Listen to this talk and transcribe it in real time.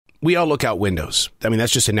we all look out windows. I mean,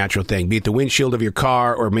 that's just a natural thing. Be it the windshield of your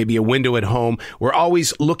car or maybe a window at home. We're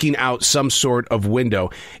always looking out some sort of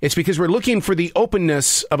window. It's because we're looking for the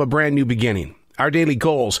openness of a brand new beginning. Our daily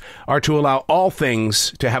goals are to allow all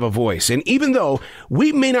things to have a voice. And even though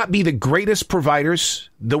we may not be the greatest providers,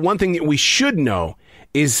 the one thing that we should know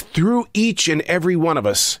is through each and every one of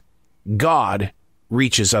us, God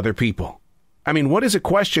reaches other people. I mean, what is a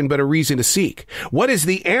question but a reason to seek? What is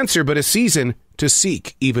the answer but a season to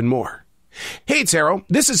seek even more? Hey, it's Arrow.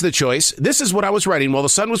 This is The Choice. This is what I was writing while the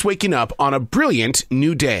sun was waking up on a brilliant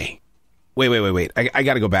new day. Wait. I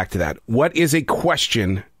got to go back to that. What is a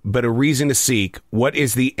question but a reason to seek? What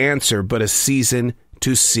is the answer but a season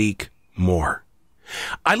to seek more?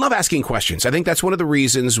 I love asking questions. I think that's one of the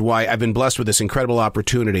reasons why I've been blessed with this incredible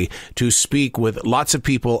opportunity to speak with lots of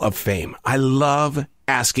people of fame. I love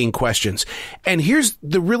asking questions. And here's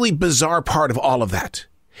the really bizarre part of all of that.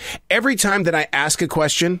 Every time that I ask a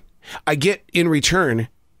question, I get in return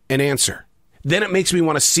an answer. Then it makes me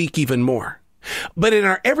want to seek even more. But in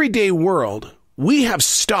our everyday world, we have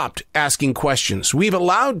stopped asking questions. We've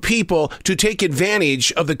allowed people to take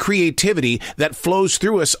advantage of the creativity that flows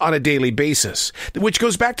through us on a daily basis, which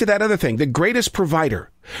goes back to that other thing, the greatest provider.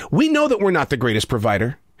 We know that we're not the greatest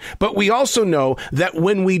provider, but we also know that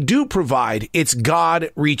when we do provide, it's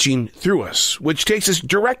God reaching through us, which takes us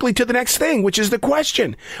directly to the next thing, which is the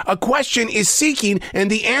question. A question is seeking, and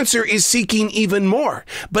the answer is seeking even more.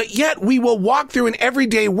 But yet we will walk through an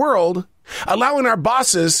everyday world, allowing our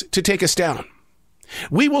bosses to take us down.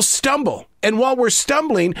 We will stumble, and while we're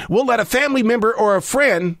stumbling, we'll let a family member or a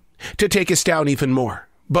friend to take us down even more.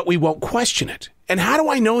 But we won't question it. And how do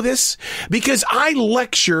I know this? Because I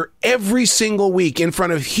lecture every single week in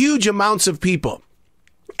front of huge amounts of people.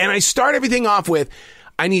 And I start everything off with,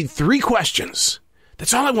 I need 3 questions.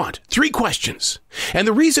 That's all I want. 3 questions. And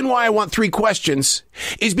the reason why I want 3 questions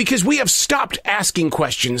is because we have stopped asking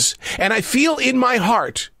questions. And I feel in my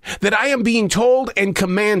heart that I am being told and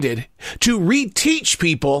commanded to reteach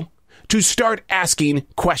people to start asking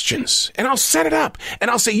questions. And I'll set it up and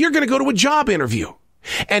I'll say, you're going to go to a job interview.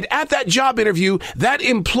 And at that job interview, that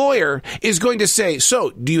employer is going to say, so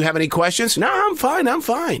do you have any questions? No, I'm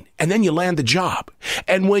fine. And then you land the job.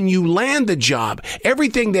 And when you land the job,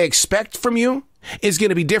 everything they expect from you is going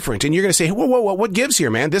to be different. And you're going to say, whoa, what gives here,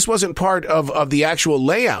 man? This wasn't part of the actual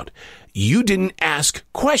layout. You didn't ask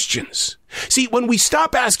questions. See, when we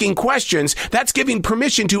stop asking questions, that's giving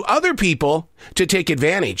permission to other people to take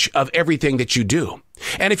advantage of everything that you do.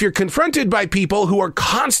 And if you're confronted by people who are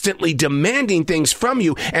constantly demanding things from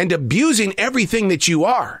you and abusing everything that you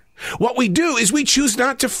are, what we do is we choose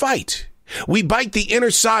not to fight. We bite the inner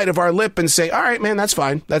side of our lip and say, all right, man, that's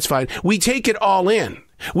fine. We take it all in.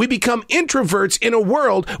 We become introverts in a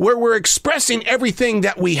world where we're expressing everything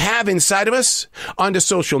that we have inside of us onto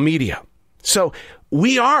social media. So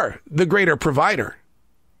we are the greater provider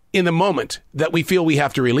in the moment that we feel we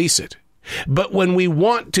have to release it. But when we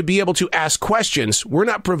want to be able to ask questions, we're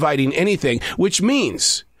not providing anything, which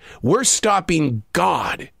means we're stopping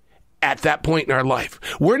God at that point in our life.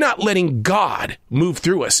 We're not letting God move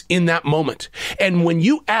through us in that moment. And when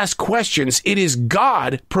you ask questions, it is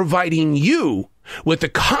God providing you with the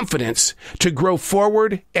confidence to grow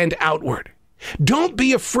forward and outward. Don't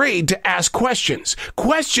be afraid to ask questions.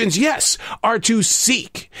 Questions, yes, are to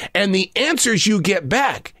seek. And the answers you get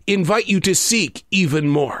back invite you to seek even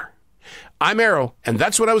more. I'm Arrow, and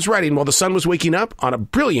that's what I was writing while the sun was waking up on a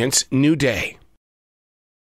brilliant new day.